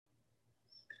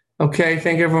Okay,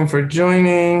 thank everyone for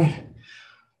joining.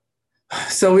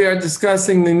 So we are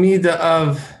discussing the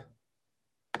midah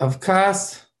of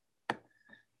kas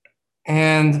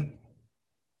and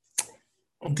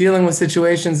dealing with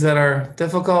situations that are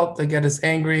difficult, that get us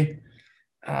angry.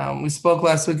 We spoke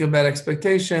last week about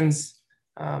expectations.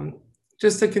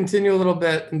 Just to continue a little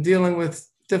bit in dealing with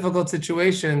difficult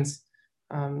situations,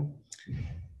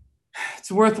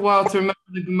 it's worthwhile to remember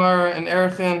the Gemara in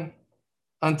Erechim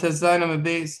on Tezayin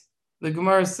Amabez. The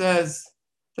Gemara says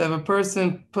that if a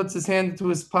person puts his hand into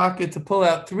his pocket to pull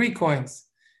out 3 coins,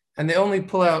 and they only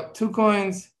pull out 2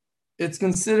 coins, it's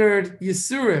considered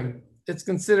Yisurim. It's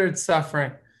considered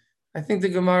suffering. I think the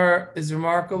Gemara is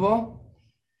remarkable.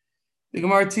 The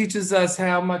Gemara teaches us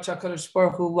how much HaKadosh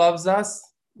Baruch Hu loves us,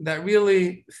 that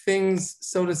really things,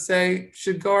 so to say,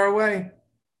 should go our way.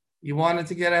 You wanted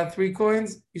to get out 3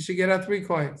 coins, you should get out 3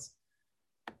 coins.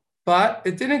 But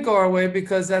it didn't go our way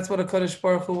because that's what HaKadosh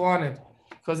Baruch Hu wanted,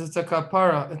 because it's a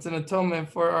kapara, it's an atonement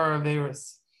for our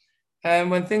averos.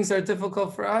 And when things are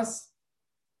difficult for us,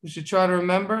 we should try to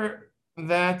remember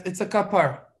that it's a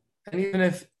kapara. And even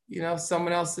if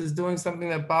someone else is doing something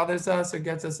that bothers us or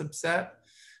gets us upset,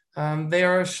 they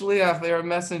are a shliach, they are a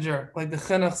messenger. Like the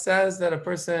Chinuch says that a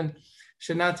person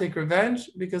should not take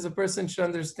revenge because a person should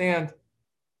understand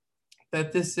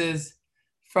that this is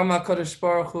from HaKadosh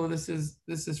Baruch Hu, this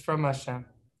is from Hashem.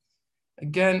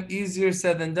 Again, easier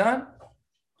said than done,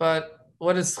 but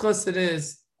what a schus it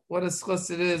is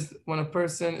when a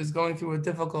person is going through a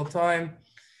difficult time,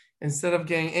 instead of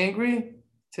getting angry,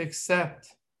 to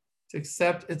accept it's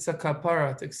a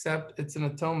kapara, to accept it's an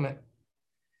atonement.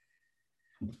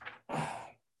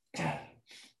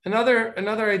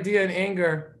 Another idea in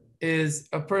anger is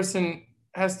a person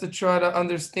has to try to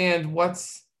understand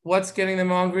what's getting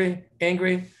them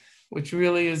angry, which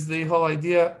really is the whole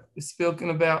idea we've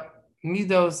spoken about.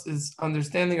 Midos is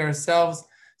understanding ourselves.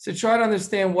 So try to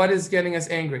understand what is getting us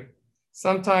angry.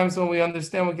 Sometimes when we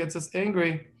understand what gets us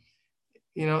angry,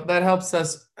 that helps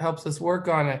us work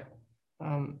on it.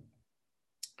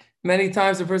 Many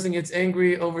times a person gets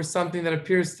angry over something that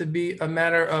appears to be a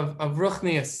matter of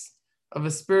ruchnius, of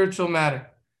a spiritual matter.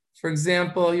 For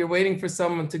example, you're waiting for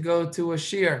someone to go to a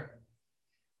shiur,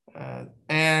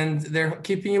 and they're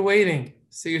keeping you waiting.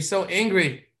 So you're so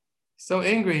angry,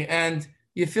 and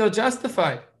you feel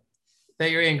justified that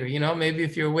you're angry. Maybe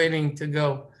if you're waiting to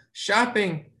go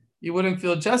shopping, you wouldn't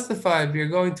feel justified, but you're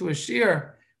going to a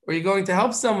shiur, or you're going to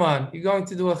help someone, you're going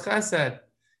to do a chesed,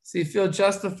 so you feel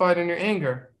justified in your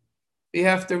anger. You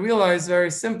have to realize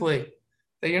very simply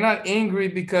that you're not angry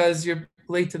because you're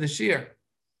late to the shiur.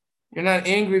 You're not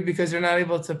angry because you're not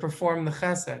able to perform the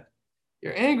chesed.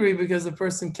 You're angry because the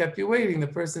person kept you waiting. The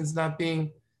person's not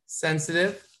being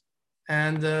sensitive,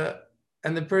 and the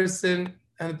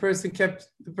person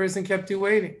kept you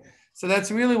waiting. So that's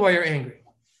really why you're angry.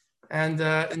 And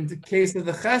in the case of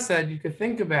the chesed, you could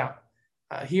think about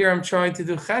here I'm trying to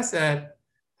do chesed,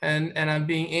 and I'm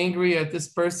being angry at this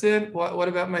person. What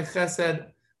about my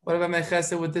chesed? What about my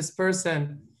chesed with this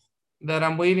person that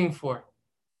I'm waiting for?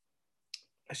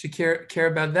 I should care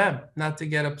about them, not to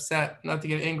get upset, not to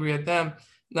get angry at them,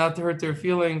 not to hurt their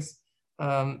feelings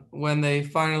when they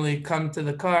finally come to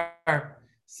the car.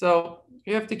 So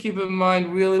you have to keep in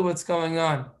mind really what's going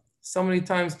on. So many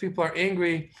times people are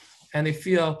angry and they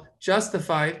feel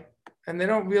justified, and they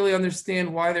don't really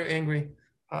understand why they're angry.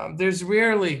 There's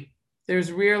rarely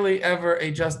ever a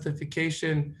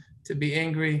justification to be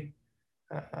angry.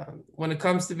 When it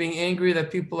comes to being angry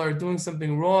that people are doing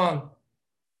something wrong,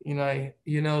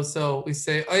 so we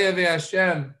say, Oyave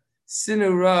Hashem,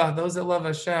 Sinu Ra, those that love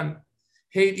Hashem,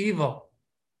 hate evil.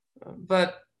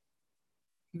 But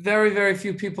very, very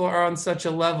few people are on such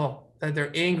a level that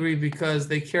they're angry because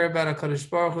they care about HaKadosh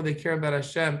Baruch Hu, they care about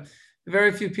Hashem.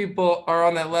 Very few people are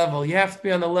on that level. You have to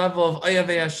be on the level of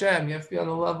Oyave Hashem. You have to be on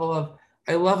the level of,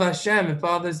 I love Hashem. It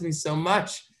bothers me so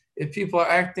much if people are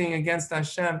acting against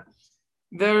Hashem.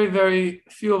 Very, very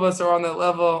few of us are on that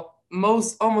level.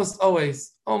 Almost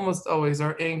always,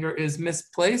 our anger is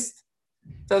misplaced.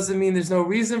 Doesn't mean there's no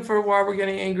reason for why we're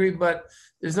getting angry, but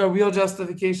there's no real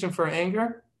justification for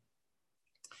anger.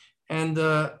 And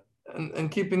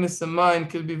keeping this in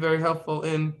mind could be very helpful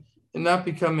in not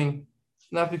becoming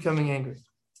angry.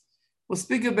 We'll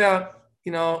speak about,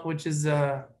 which is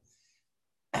a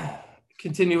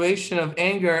continuation of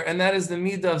anger, and that is the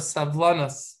midah of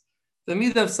savlanas. The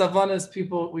midah of savlanas,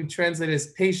 people, we translate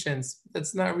as patience.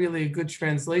 That's not really a good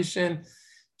translation.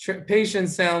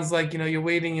 Patience sounds like, you're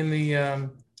waiting in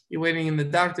the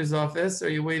doctor's office, or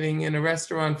you're waiting in a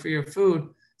restaurant for your food,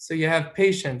 so you have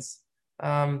patience.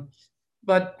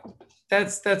 But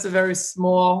that's a very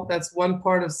small, that's one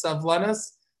part of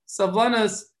savlanas.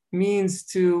 Savlanas means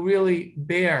to really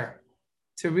bear,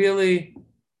 to really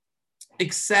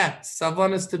accept.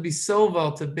 Savlanas, to be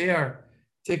sovel, to bear,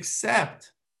 to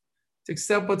accept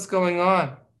what's going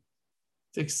on,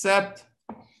 to accept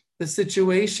the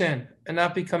situation and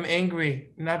not become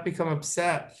angry, not become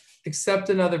upset. Accept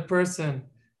another person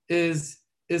is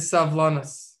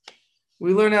savlanas.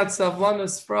 We learn out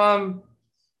savlanas from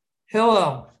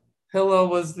Hillel. Hillel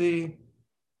was the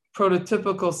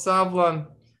prototypical savlan.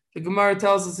 The Gemara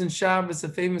tells us in Shabbos, a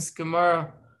famous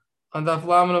Gemara on Daf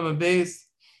Lamed Amud Beis,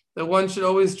 that one should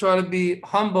always try to be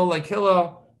humble like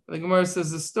Hillel. The Gemara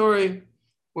says the story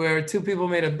where two people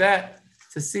made a bet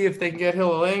to see if they can get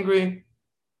Hillel angry.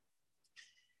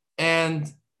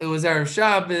 And it was Erev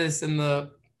Shabbos, and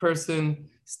the person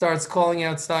starts calling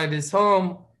outside his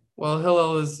home while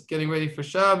Hillel is getting ready for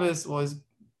Shabbos, while he's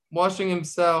washing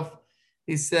himself.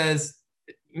 He says,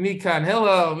 Mikan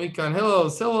Hillel,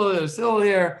 Hillel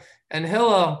here. And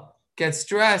Hillel gets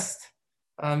dressed,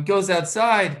 goes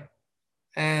outside,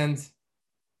 and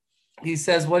he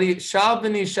says, what do you, Shal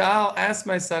b'ni Shal, ask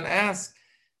my son, ask.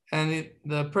 And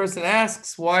the person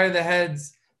asks, why are the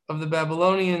heads of the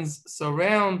Babylonians so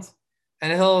round?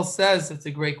 And Hillel says, it's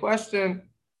a great question,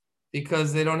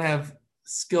 because they don't have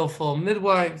skillful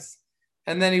midwives.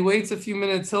 And then he waits a few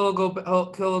minutes, Hillel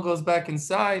goes back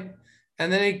inside,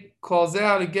 and then he calls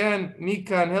out again,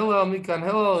 Mikan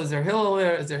Hillel, is there Hillel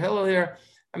here? Is there Hillel here?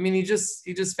 I mean, he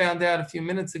just found out a few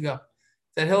minutes ago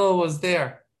that Hillel was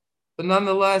there. But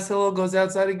nonetheless, Hillel goes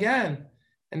outside again,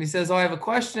 and he says, oh, I have a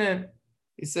question.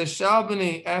 He says, Shal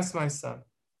b'ni, ask my son.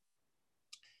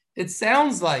 It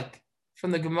sounds like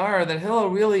from the Gemara that Hillel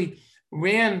really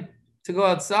ran to go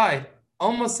outside.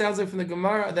 Almost sounds like from the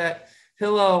Gemara that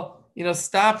Hillel,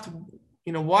 stopped,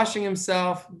 washing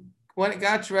himself,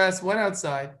 got dressed, went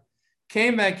outside,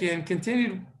 came back in,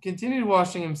 continued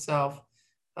washing himself.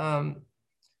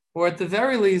 Or at the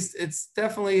very least, it's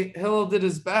definitely Hillel did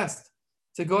his best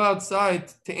to go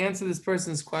outside to answer this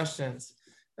person's questions.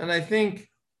 And I think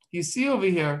you see over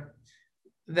here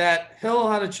that Hillel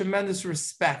had a tremendous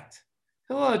respect.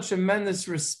 Hillel had a tremendous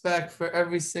respect for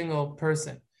every single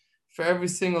person, for every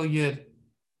single yid.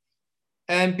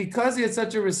 And because he had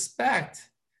such a respect,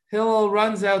 Hillel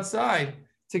runs outside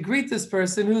to greet this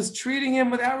person who's treating him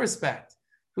without respect,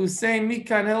 who's saying,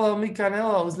 Mikan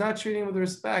Hillel, who's not treating him with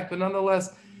respect, but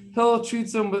nonetheless, Hillel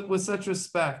treats him with such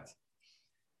respect.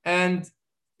 And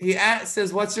he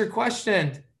says, what's your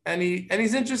question? And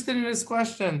he's interested in his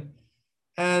question.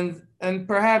 And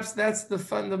perhaps that's the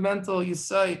fundamental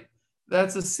yesod.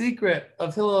 That's a secret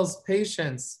of Hillel's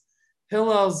patience,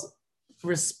 Hillel's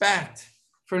respect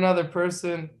for another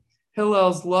person,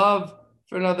 Hillel's love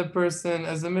for another person,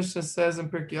 as the Mishnah says in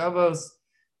Pirkei Avos.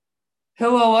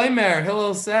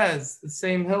 Hillel says, the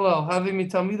same Hillel, having me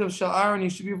talmidav shel Aaron, you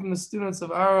should be from the students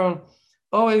of Aaron.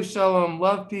 Ohev shalom,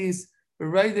 love peace,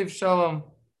 v'raidev shalom,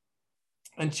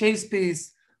 and chase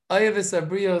peace. Ayavis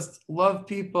abrios, love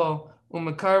people,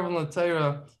 u'mekarvim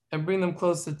l'Torah, and bring them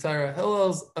close to Torah.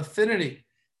 Hillel's affinity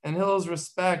and Hillel's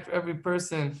respect for every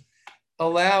person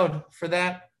allowed for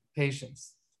that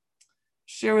patience.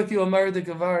 Share with you a Mardik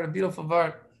Vart, a beautiful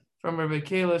Vart from Rabbi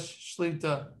Kalish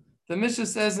Shlita. The Mishnah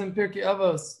says in Pirkei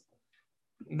Avos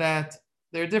that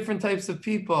there are different types of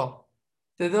people.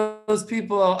 That those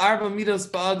people are Arba Midos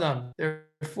Ba'adam. There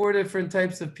are 4 different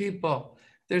types of people.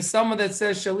 There's someone that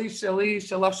says Shali, Shali,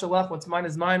 Shalach, Shalach, what's mine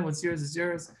is mine, what's yours is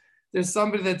yours. There's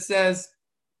somebody that says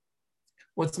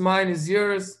what's mine is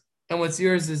yours and what's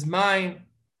yours is mine.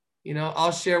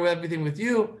 I'll share everything with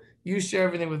you. You share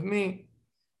everything with me.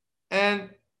 And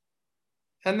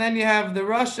then you have the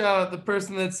Rasha, the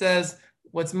person that says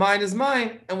what's mine is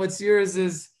mine and what's yours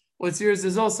is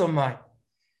also mine.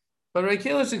 But Rabbi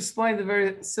Kalish explained a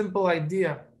very simple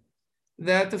idea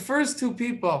that the first 2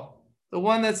 people, the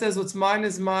one that says what's mine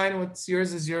is mine, what's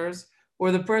yours is yours,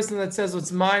 or the person that says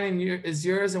what's mine is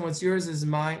yours and what's yours is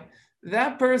mine,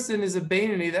 that person is a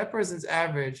Beinoni, that person's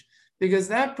average, because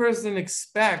that person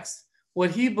expects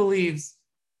what he believes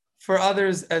for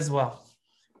others as well.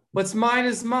 What's mine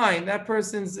is mine. That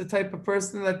person's the type of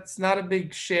person that's not a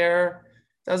big sharer,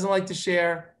 doesn't like to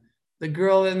share. The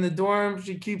girl in the dorm,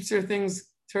 she keeps her things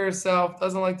to herself,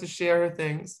 doesn't like to share her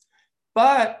things.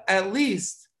 But at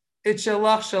least it's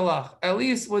shalach. At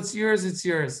least what's yours, it's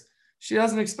yours. She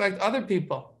doesn't expect other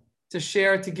people to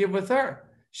share, to give with her.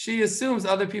 She assumes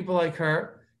other people like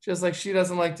her, just like she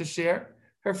doesn't like to share.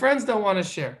 Her friends don't want to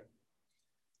share.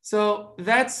 So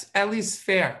that's at least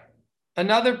fair.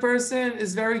 Another person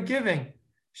is very giving.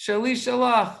 Shali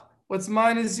shalach, what's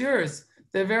mine is yours.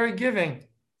 They're very giving.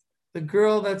 The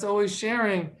girl that's always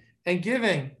sharing and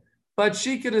giving, but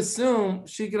she could assume,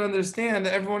 she could understand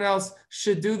that everyone else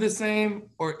should do the same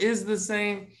or is the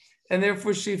same. And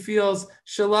therefore she feels,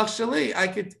 shalach shali, I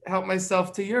could help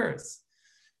myself to yours.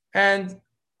 And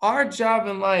our job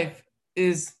in life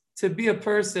is to be a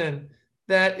person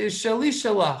that is shali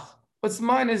shalach. What's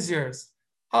mine is yours.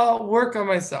 I'll work on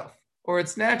myself, or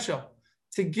it's natural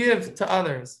to give to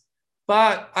others.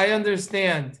 But I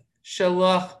understand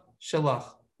shalach shalach.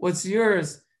 What's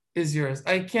yours is yours.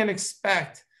 I can't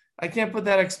put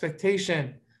that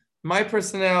expectation, my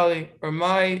personality or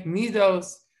my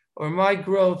midos or my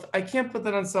growth, I can't put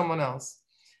that on someone else.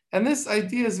 And this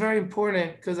idea is very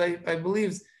important because I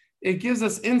believe it gives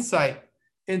us insight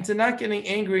into not getting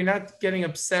angry, not getting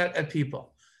upset at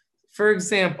people. For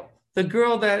example, the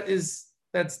girl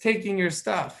that's taking your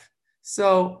stuff.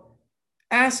 So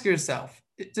ask yourself,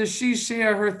 does she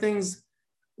share her things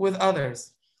with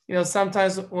others?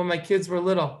 Sometimes when my kids were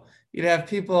little, you'd have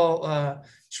people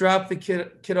drop the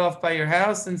kid off by your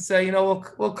house and say,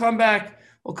 we'll come back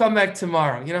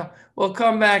tomorrow. We'll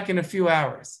come back in a few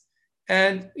hours.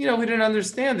 And, we didn't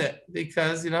understand it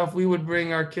because, if we would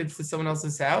bring our kids to someone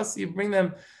else's house, you bring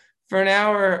them for an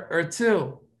hour or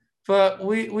two. But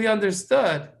we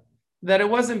understood that it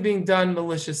wasn't being done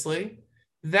maliciously.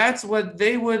 That's what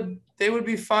they would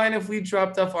be fine if we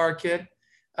dropped off our kid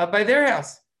by their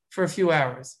house for a few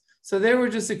hours. So they were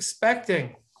just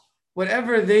expecting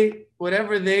whatever they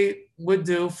would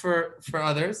do for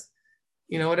others,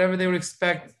 whatever they would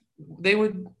expect,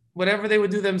 whatever they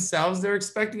would do themselves, they're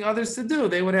expecting others to do.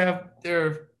 They would have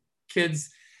their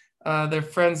kids, their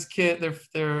friend's kid,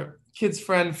 their kid's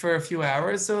friend for a few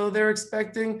hours. So they're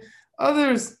expecting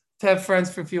others to have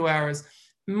friends for a few hours.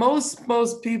 Most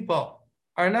people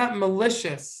are not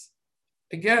malicious.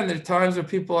 Again, there are times where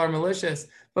people are malicious,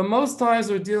 but most times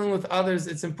we're dealing with others.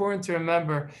 It's important to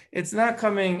remember it's not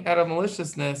coming out of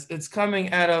maliciousness. It's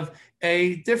coming out of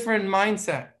a different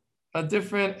mindset, a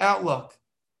different outlook.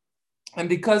 And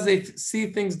because they see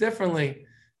things differently,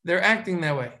 they're acting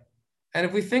that way. And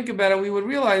if we think about it, we would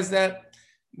realize that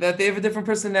they have a different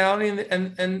personality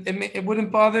and it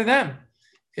wouldn't bother them.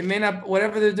 It may not,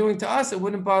 whatever they're doing to us, it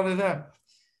wouldn't bother them.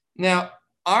 Now,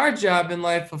 our job in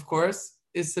life, of course,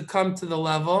 is to come to the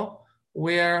level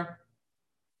where,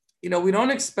 we don't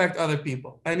expect other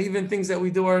people. And even things that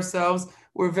we do ourselves,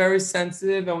 we're very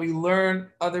sensitive and we learn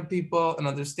other people and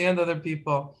understand other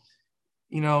people,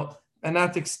 and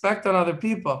not to expect on other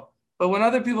people. But when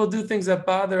other people do things that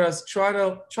bother us, try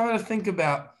to think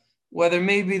about whether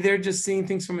maybe they're just seeing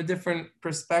things from a different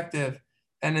perspective,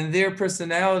 and in their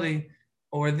personality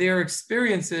or their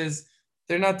experiences,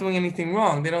 they're not doing anything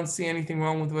wrong. They don't see anything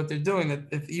wrong with what they're doing. That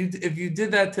if you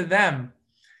did that to them,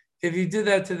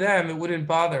 it wouldn't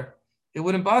bother. It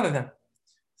wouldn't bother them.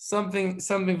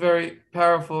 Something very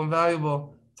powerful and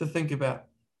valuable to think about.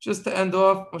 Just to end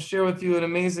off, I'll share with you an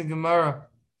amazing Gemara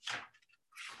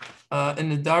in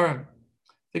Nedarim.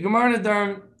 The Gemara in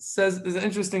Nedarim says, there's an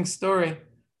interesting story.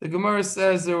 The Gemara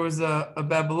says there was a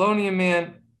Babylonian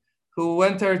man who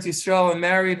went to Eretz Yisrael and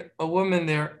married a woman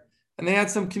there, and they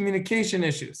had some communication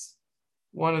issues.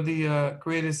 One of the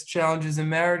greatest challenges in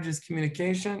marriage is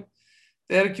communication.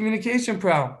 They had a communication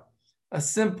problem, a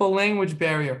simple language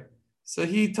barrier. So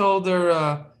he told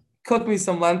her, cook me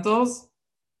some lentils,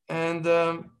 and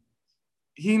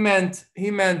he meant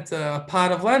a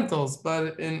pot of lentils,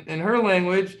 but in her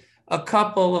language, a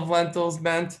couple of lentils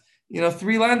meant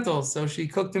 3 lentils. So she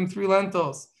cooked him 3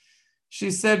 lentils.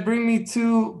 She said, bring me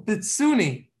 2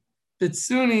 bitsuni.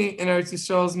 Bitsuni in Eretz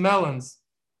Yisrael is melons.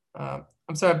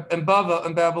 I'm sorry, and bava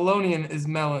in Babylonian is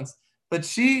melons. But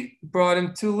she brought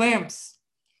him 2 lamps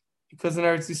because in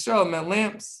Eretz Yisrael it meant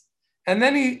lamps. And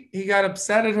then he got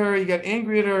upset at her. He got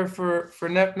angry at her for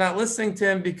not listening to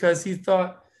him because he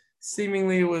thought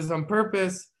seemingly it was on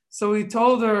purpose. So he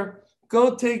told her,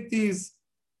 go take these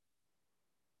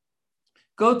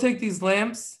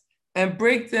lamps and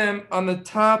break them on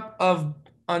top of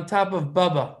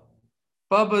Baba.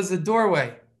 Baba is a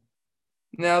doorway.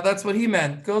 Now that's what he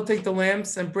meant. Go take the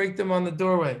lamps and break them on the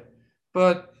doorway.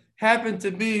 But happened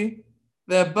to be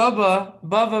that Baba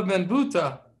ben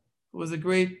Buta, who was a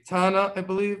great Tana, I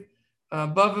believe,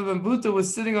 Baba ben Buta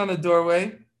was sitting on the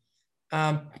doorway,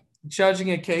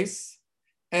 judging a case,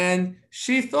 and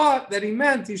she thought that he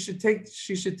meant she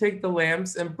should take the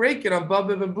lamps and break it on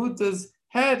Baba ben Buta's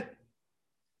head.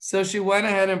 So she went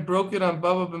ahead and broke it on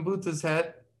Baba ben Buta's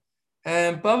head,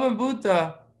 and Baba ben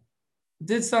Buta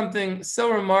did something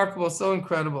so remarkable, so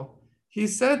incredible. He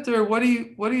said to her, "What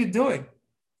are you doing?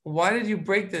 Why did you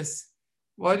break this?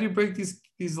 Why did you break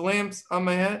these lamps on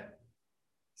my head?"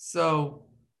 So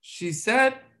she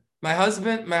said, "My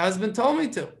husband told me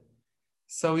to."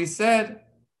 So he said,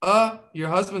 Your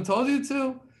husband told you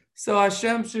to? So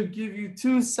Hashem should give you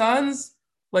two sons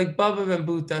like Baba and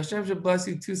Buddha. Hashem should bless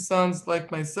you two sons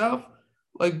like myself,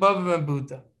 like Baba and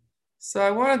Buddha. So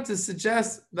I wanted to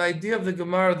suggest the idea of the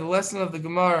Gemara, the lesson of the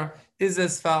Gemara is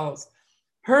as follows.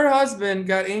 Her husband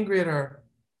got angry at her,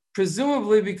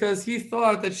 presumably because he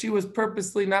thought that she was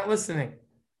purposely not listening.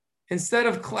 Instead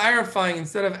of clarifying,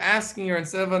 instead of asking her,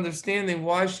 instead of understanding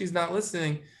why she's not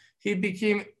listening, he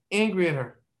became angry at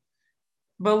her.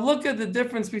 But look at the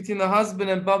difference between the husband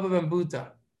and Baba and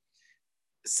Buddha.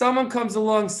 Someone comes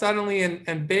along suddenly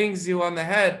and bangs you on the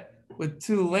head with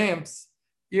two lamps.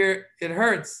 It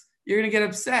hurts. You're going to get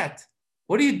upset.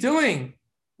 What are you doing?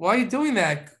 Why are you doing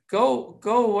that? Go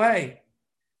away.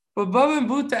 But Baba and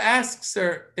Buddha asks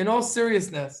her in all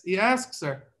seriousness. He asks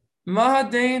her,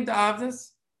 Mahadain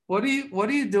Davdas, what are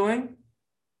you doing?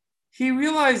 He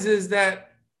realizes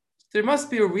that there must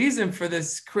be a reason for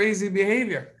this crazy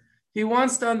behavior. He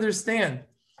wants to understand.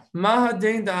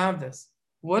 Mahadain Davdas,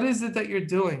 what is it that you're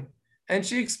doing? And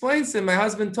she explains to him, my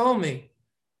husband told me.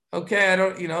 Okay, I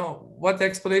don't, what the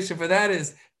explanation for that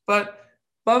is. But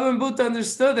Baba and Buddha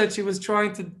understood that she was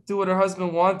trying to do what her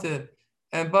husband wanted.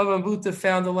 And Baba and Buddha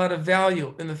found a lot of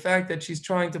value in the fact that she's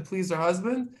trying to please her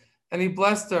husband. And he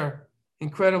blessed her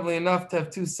incredibly enough to have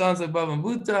two sons like Baba and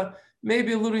Buddha,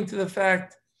 maybe alluding to the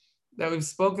fact that we've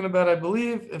spoken about, I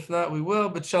believe. If not, we will.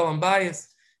 But Shalom Bayis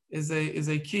is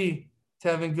a key to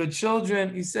having good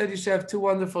children. He said you should have two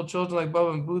wonderful children like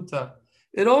Baba and Buddha.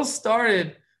 It all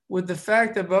started with the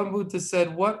fact that Baba and Buddha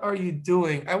said, what are you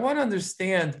doing? I want to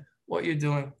understand what you're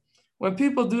doing. When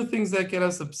people do things that get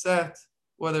us upset,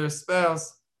 whether a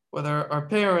spouse, whether our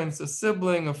parents, a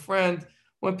sibling, a friend,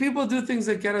 when people do things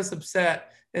that get us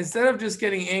upset, instead of just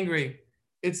getting angry,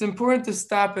 it's important to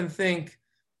stop and think,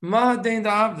 Mahadain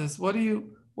Da'avdis,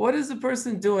 what is the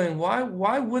person doing?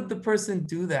 Why would the person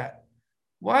do that?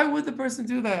 Why would the person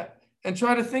do that? And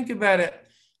try to think about it.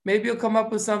 Maybe you'll come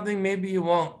up with something, maybe you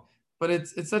won't. But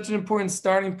it's such an important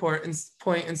starting point.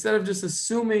 Instead of just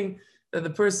assuming that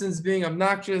the person's being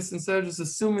obnoxious, instead of just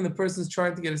assuming the person's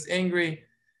trying to get us angry,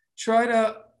 try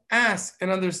to ask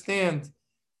and understand.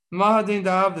 Mahadain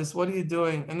Da'avdis, what are you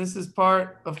doing? And this is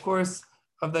part, of course,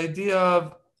 of the idea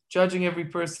of judging every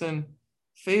person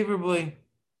favorably.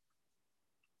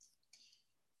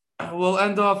 We'll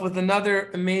end off with another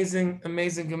amazing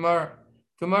Gemara.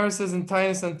 Gemara says in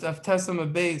Tainus and Aftesam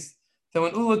Abayz that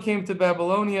when Ula came to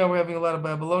Babylonia, we're having a lot of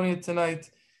Babylonia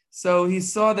tonight, so he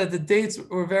saw that the dates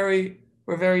were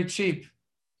very cheap.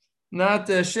 Not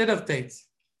the shidduch dates.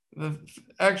 The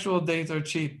actual dates are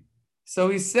cheap. So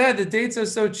he said the dates are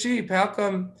so cheap. How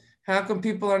come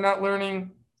people are not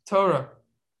learning Torah?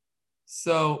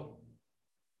 So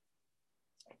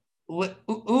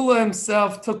Ula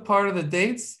himself took part of the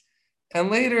dates, and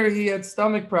later he had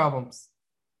stomach problems.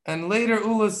 And later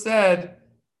Ula said,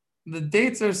 the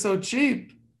dates are so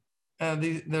cheap,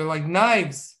 they're like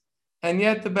knives, and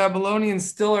yet the Babylonians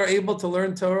still are able to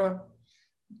learn Torah.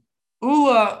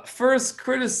 Ula first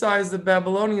criticized the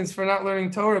Babylonians for not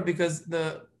learning Torah because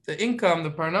the income,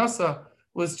 the parnasa,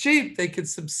 was cheap. They could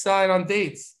subside on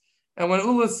dates. And when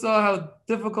Ula saw how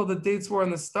difficult the dates were on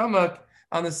the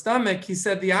stomach, he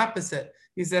said the opposite.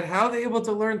 He said, how are they able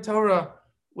to learn Torah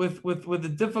with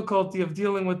the difficulty of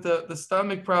dealing with the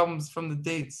stomach problems from the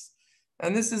dates?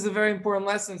 And this is a very important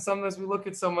lesson. Sometimes we look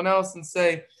at someone else and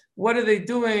say, what are they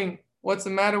doing? What's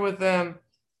the matter with them?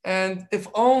 And if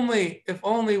only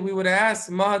we would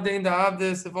ask, Mahadain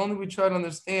Da'avdis, if only we try to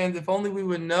understand, if only we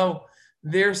would know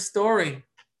their story.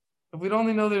 If we'd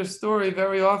only know their story,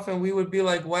 very often we would be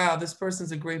like, wow, this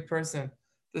person's a great person.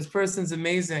 This person's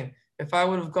amazing. If I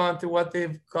would have gone through what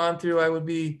they've gone through, I'd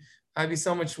be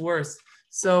so much worse.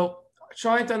 So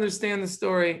trying to understand the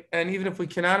story, and even if we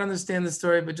cannot understand the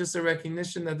story, but just a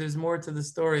recognition that there's more to the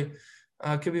story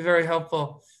could be very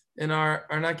helpful in our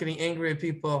not getting angry at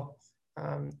people.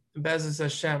 Be'ezus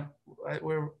Hashem.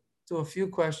 We're to a few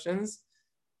questions.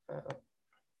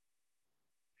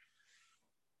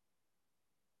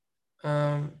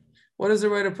 What is the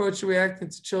right approach to reacting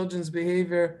to children's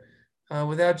behavior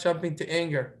without jumping to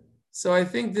anger? So I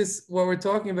think what we're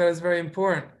talking about is very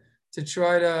important, to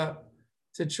try to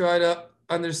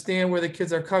understand where the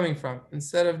kids are coming from,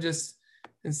 instead of just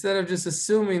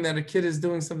assuming that a kid is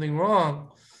doing something wrong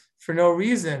for no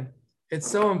reason. It's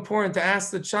so important to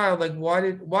ask the child, like, why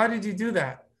did you do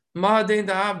that? Mahadain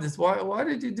Da'avdis, why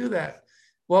did you do that?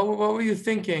 What were you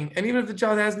thinking? And even if the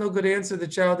child has no good answer, the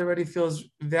child already feels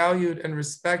valued and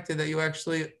respected, that you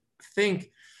actually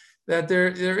think that there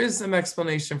is some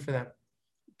explanation for them.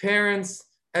 Parents,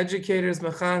 educators,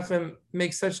 mechanchim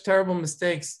make such terrible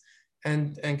mistakes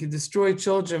and can destroy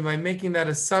children by making that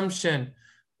assumption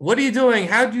What are you doing?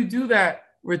 How do you do that?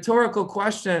 Rhetorical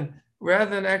question, rather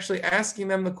than actually asking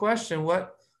them the question.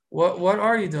 What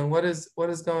are you doing? What is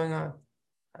going on?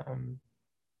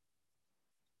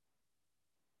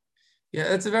 Yeah,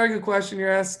 that's a very good question you're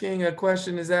asking. A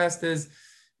question is asked is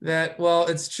that, well,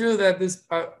 it's true that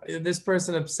this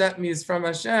person upset me is from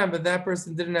Hashem, but that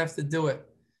person didn't have to do it.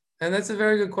 And that's a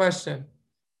very good question.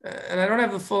 And I don't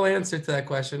have the full answer to that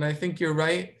question. I think you're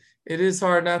right. It is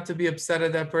hard not to be upset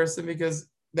at that person because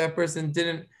that person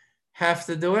didn't have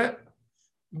to do it.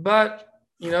 But,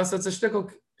 so it's a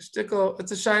shtickle,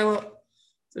 it's a shiloh.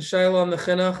 It's a shiloh on the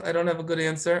chinuch. I don't have a good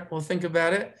answer. We'll think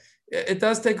about it. It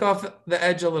does take off the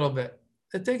edge a little bit.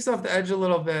 It takes off the edge a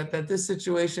little bit that this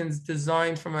situation is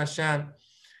designed from Hashem.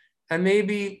 And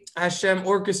maybe Hashem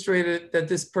orchestrated that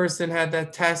this person had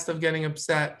that test of getting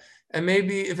upset. And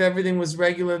maybe if everything was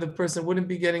regular, the person wouldn't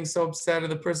be getting so upset, or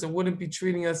the person wouldn't be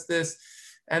treating us this.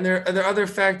 And there are other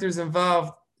factors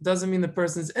involved. Doesn't mean the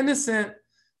person's innocent,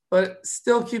 but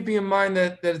still keeping in mind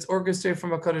that it's orchestrated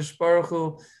from HaKadosh Baruch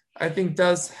Hu, I think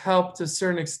does help to a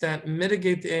certain extent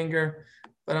mitigate the anger.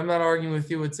 But I'm not arguing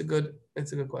with you. It's a good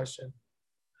question.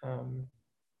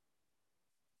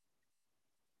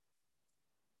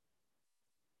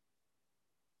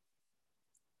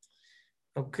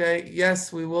 Okay.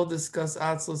 Yes, we will discuss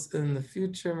Atzlus in the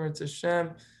future. Mirz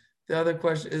Hashem. The other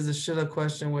question is a Shila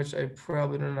question, which I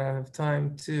probably don't have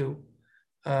time to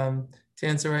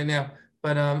answer right now.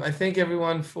 But I thank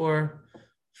everyone for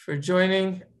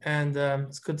joining, and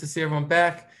it's good to see everyone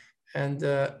back. And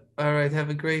all right, have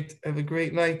a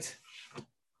great night.